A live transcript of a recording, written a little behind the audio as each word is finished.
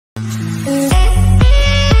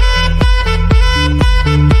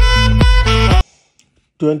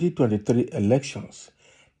...2023 elections,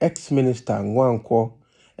 ex-minister Nwankwo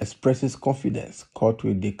expresses confidence court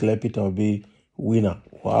will declare Peter Obi winner.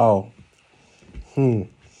 Wow.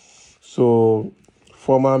 So,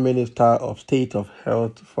 former Minister of State of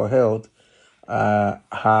Health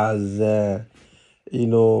has,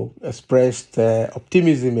 expressed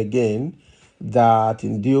optimism again that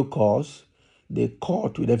in due course, the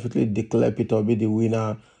court will definitely declare Peter Obi the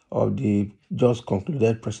winner of the just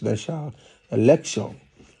concluded presidential election.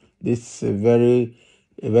 This is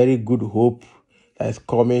a very good hope that is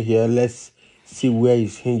coming here. Let's see where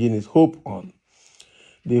he's hinging his hope on.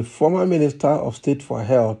 The former Minister of State for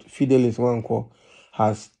Health, Fidelis Nwankwo,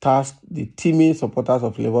 has tasked the teeming supporters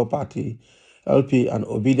of Labour Party, LP, and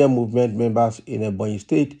Obedient Movement members in Ebonyi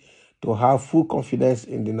State to have full confidence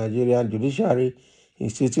in the Nigerian judiciary,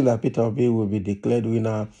 insisting that Peter Obi will be declared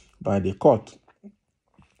winner by the court.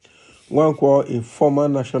 Nwankwo, a former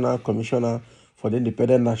National Commissioner for the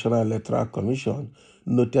Independent National Electoral Commission,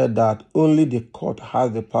 noted that only the court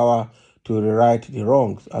has the power to rewrite the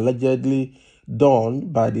wrongs allegedly done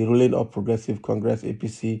by the ruling of Progressive Congress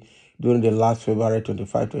APC during the last February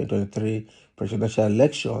 25, 2023 presidential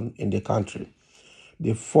election in the country.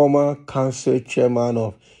 The former council chairman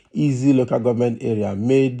of Easy local government area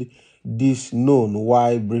made this known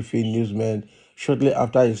while briefing newsmen shortly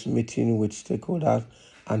after his meeting with stakeholders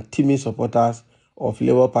and teaming supporters of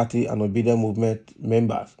Labour Party and Obedient Movement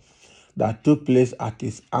members that took place at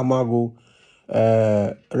his Amago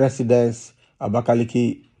residence,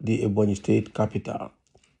 Abakaliki, the Ebonyi State capital.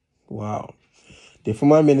 Wow. The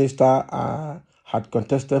former minister had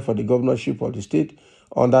contested for the governorship of the state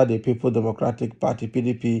under the People's Democratic Party,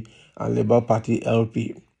 PDP, and Labour Party,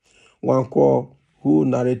 LP. Nwankwo, who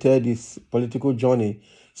narrated his political journey,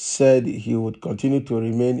 said he would continue to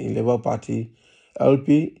remain in Labour Party,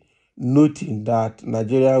 LP, noting that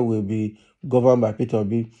Nigeria will be governed by Peter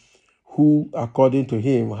Obi, who, according to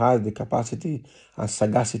him, has the capacity and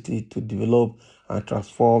sagacity to develop and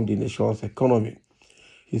transform the nation's economy.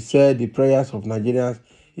 He said the prayers of Nigerians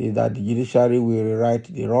is that the judiciary will rewrite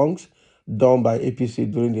the wrongs done by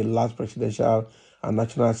APC during the last presidential and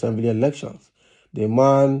National Assembly elections. The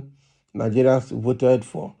man Nigerians voted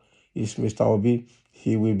for is Mr. Obi.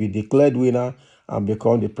 He will be declared winner and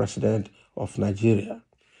become the president of Nigeria.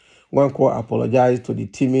 Nwankwo apologized to the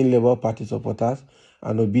teeming Labour Party supporters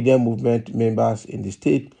and Obedient Movement members in the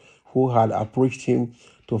state who had approached him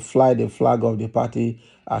to fly the flag of the party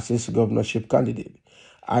as his governorship candidate.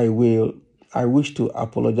 I wish to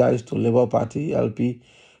apologize to Labour Party LP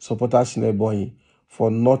supporters in Ebonyi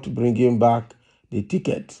for not bringing back the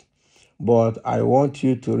ticket. But I want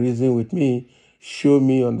you to reason with me, show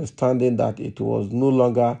me understanding that it was no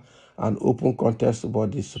longer an open contest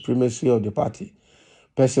but the supremacy of the party,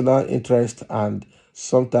 personal interest, and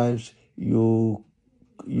sometimes you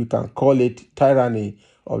can call it tyranny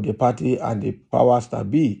of the party and the powers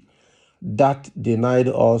that be. That denied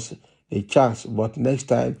us a chance, but next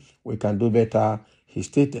time we can do better, he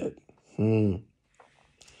stated.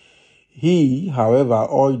 He, however,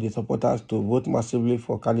 urged the supporters to vote massively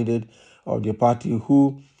for candidates of the party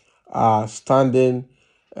who are standing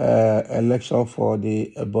election for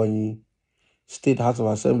the Ebonyi State House of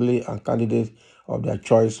Assembly and candidates of their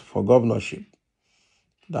choice for governorship.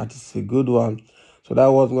 That is a good one. So that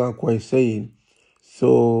was Nwankwo saying.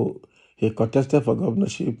 So he contested for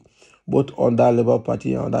governorship both under Labour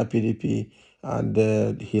Party and under PDP,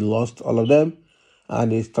 and he lost all of them.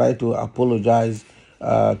 And he's trying to apologize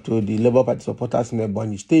to the Labour Party supporters in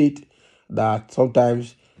Ebonyi State that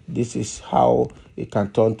sometimes this is how it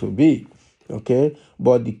can turn to be. Okay?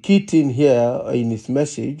 But the key thing here in his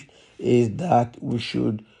message is that we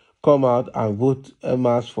should come out and vote en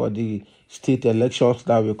masse for the state elections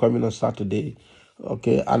that will come in on Saturday.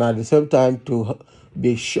 Okay? And at the same time to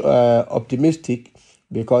be optimistic,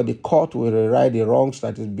 because the court will rewrite the wrongs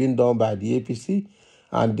that is being done by the APC,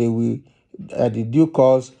 and they will, at the due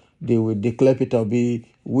course, they will declare Peter Obi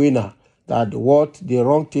winner. That what the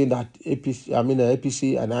wrong thing that APC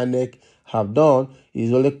and INEC have done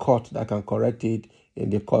is only court that can correct it in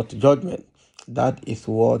the court judgment. That is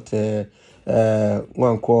what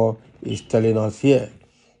Nwankwo is telling us here.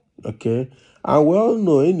 Okay, and we all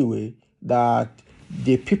know anyway that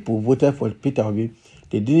the people voted for Peter Obi.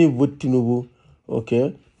 They didn't vote Tinubu.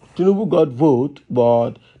 Okay, Tinubu got vote,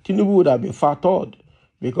 but Tinubu would have been far third,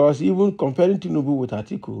 because even comparing Tinubu with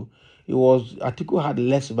Atiku, Atiku had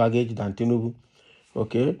less baggage than Tinubu.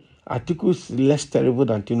 Okay, Atiku is less terrible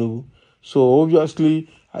than Tinubu. So obviously,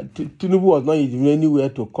 Tinubu was not even anywhere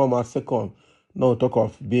to come out second. No talk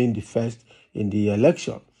of being the first in the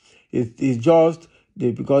election. It's just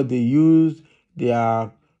because they used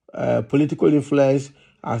their political influence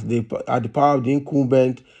as at the power of the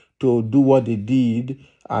incumbent to do what they did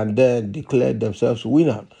and then declared themselves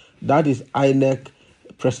winner. That is INEC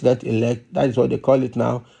president-elect. That is what they call it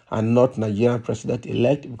now, and not Nigerian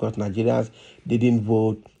president-elect, because Nigerians didn't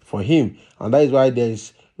vote for him. And that is why there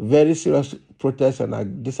is very serious protest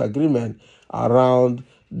and disagreement around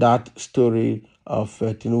that story of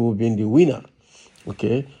Tinubu being the winner.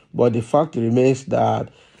 Okay, but the fact remains that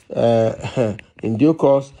in due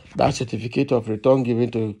course, that certificate of return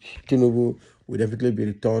given to Tinubu will definitely be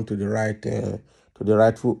returned to the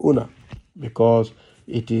rightful owner, because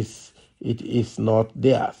it is not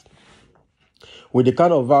theirs. With the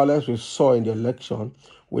kind of violence we saw in the election,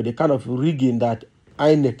 with the kind of rigging that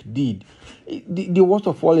INEC did, the worst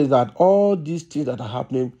of all is that all these things that are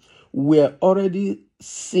happening were already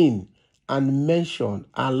seen and mentioned.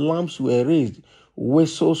 Alarms were raised,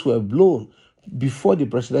 whistles were blown before the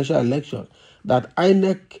presidential election that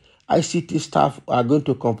ICT staff are going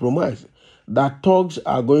to compromise, that thugs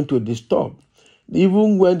are going to disturb.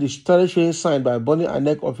 Even when they started showing signs by burning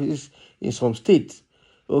INEC offices in some states.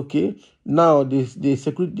 Okay, now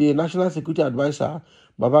the National Security Advisor,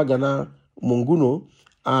 Babagana Munguno,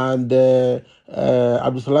 and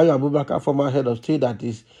Abdulsalam Abubakar, former head of state that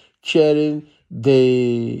is chairing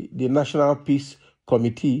the National Peace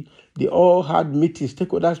Committee, they all had meetings,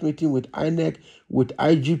 stakeholders meeting with INEC, with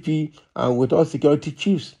IGP, and with all security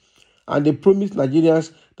chiefs. And they promised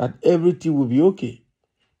Nigerians that everything will be okay.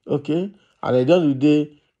 Okay? And at the end of the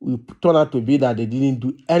day, it turned out to be that they didn't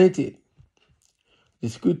do anything. The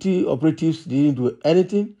security operatives didn't do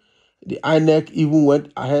anything. The INEC even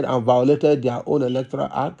went ahead and violated their own electoral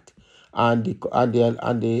act and the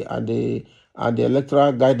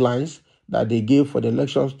electoral guidelines that they gave for the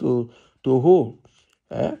elections to hold.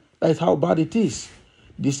 That's how bad it is.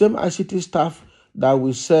 The same ICT staff that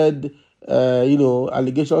we said,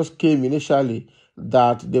 allegations came initially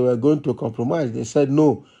that they were going to compromise. They said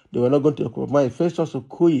no, they were not going to compromise. Festus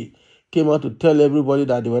Okoye came out to tell everybody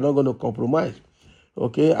that they were not going to compromise.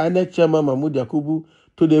 Okay, INEC chairman Mahmoud Yakubu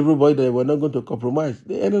told everybody that they were not going to compromise.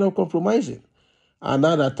 They ended up compromising, and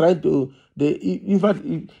now they're trying to. In fact,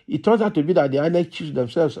 it turns out to be that the INEC chiefs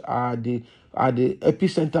themselves are the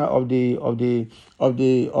epicenter of the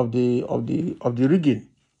rigging.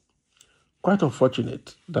 Quite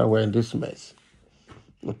unfortunate that we're in this mess.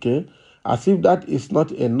 Okay, as if that is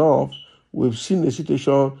not enough, we've seen a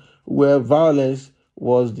situation where violence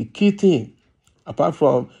was the key thing, apart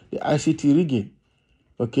from the ICT rigging.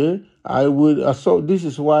 Okay, so this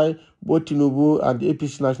is why both Tinubu and the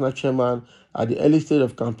APC national chairman at the early stage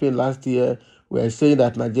of campaign last year were saying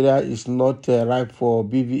that Nigeria is not ripe for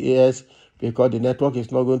BVAS because the network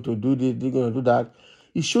is not going to do this, they're going to do that.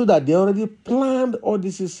 It showed that they already planned all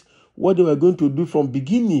this is what they were going to do from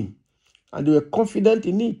beginning, and they were confident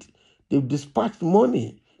in it. They dispatched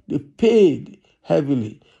money, they paid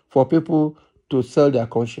heavily for people to sell their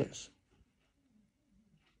conscience.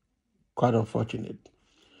 Quite unfortunate.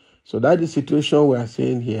 So that is the situation we are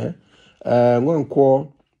seeing here.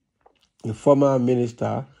 Nwankwo, the former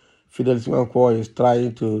minister, Fidelis Nwankwo,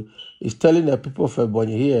 is telling the people of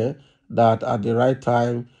Ebonyi here that at the right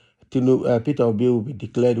time, Peter Obi will be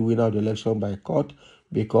declared winner of the election by court,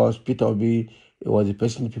 because Peter Obi was the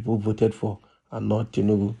person people voted for and not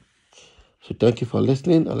Tinubu. So thank you for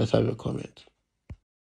listening, and let's have your comment.